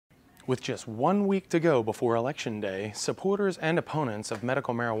With just 1 week to go before Election Day, supporters and opponents of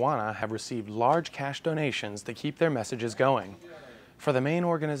medical marijuana have received large cash donations to keep their messages going. For the main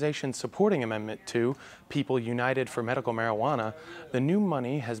organization supporting Amendment 2, People United for Medical Marijuana, the new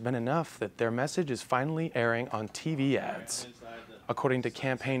money has been enough that their message is finally airing on TV ads. According to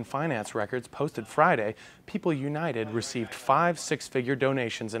campaign finance records posted Friday, People United received 5 six-figure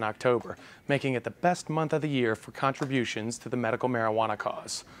donations in October, making it the best month of the year for contributions to the medical marijuana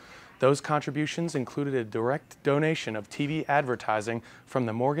cause. Those contributions included a direct donation of TV advertising from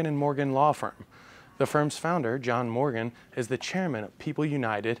the Morgan & Morgan law firm. The firm's founder, John Morgan, is the chairman of People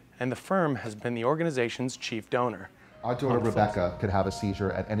United, and the firm has been the organization's chief donor. Our daughter Rebecca could have a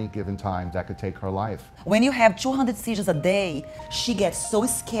seizure at any given time that could take her life. When you have 200 seizures a day, she gets so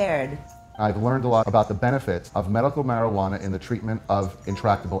scared. I've learned a lot about the benefits of medical marijuana in the treatment of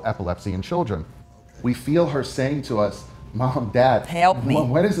intractable epilepsy in children. We feel her saying to us, "Mom, Dad, help me.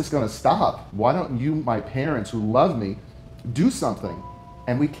 When is this going to stop? Why don't you, my parents who love me, do something?"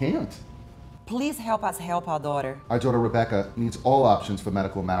 And we can't. Please help us help our daughter. Our daughter Rebecca needs all options for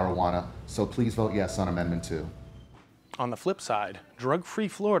medical marijuana, so please vote yes on Amendment 2. On the flip side, Drug-Free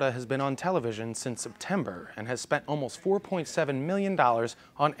Florida has been on television since September and has spent almost $4.7 million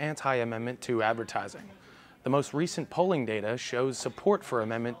on anti-Amendment 2 advertising. The most recent polling data shows support for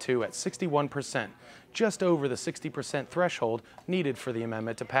Amendment 2 at 61%, just over the 60% threshold needed for the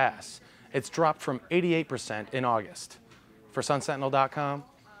amendment to pass. It's dropped from 88% in August. For SunSentinel.com,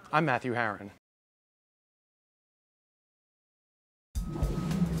 I'm Matthew Harron.